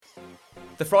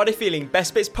The Friday Feeling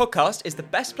Best Bits podcast is the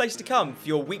best place to come for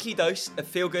your weekly dose of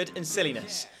feel-good and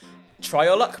silliness. Try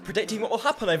your luck predicting what will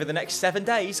happen over the next 7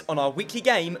 days on our weekly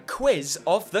game, Quiz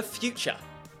of the Future.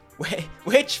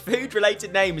 Which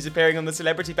food-related name is appearing on the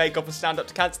Celebrity Bake Off of Stand Up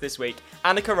to Cancer this week?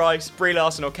 Annika Rice, Brie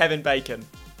Larson or Kevin Bacon?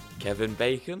 Kevin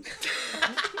Bacon?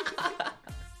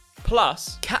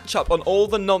 Plus, catch up on all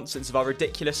the nonsense of our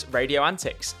ridiculous radio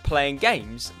antics, playing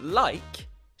games like...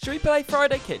 Should we play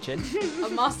Friday Kitchen? A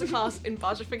masterclass in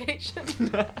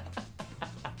budgetification.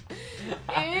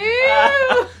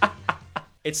 Ew!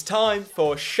 It's time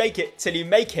for Shake It Till You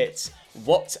Make It.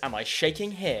 What am I shaking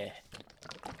here?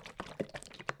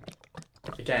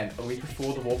 Again, a week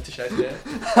before the Watershed hit.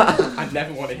 I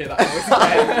never want to hear that voice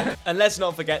again. And let's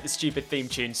not forget the stupid theme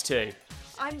tunes too.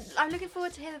 I'm looking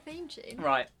forward to hear the theme tune.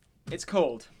 Right, it's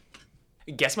called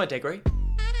Guess My Degree.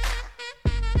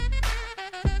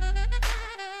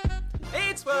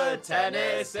 It's word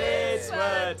tennis,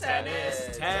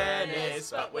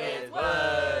 tennis, but with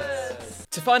words.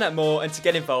 To find out more and to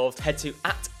get involved, head to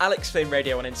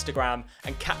 @AlexFlynnRadio on Instagram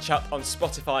and catch up on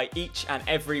Spotify each and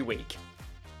every week.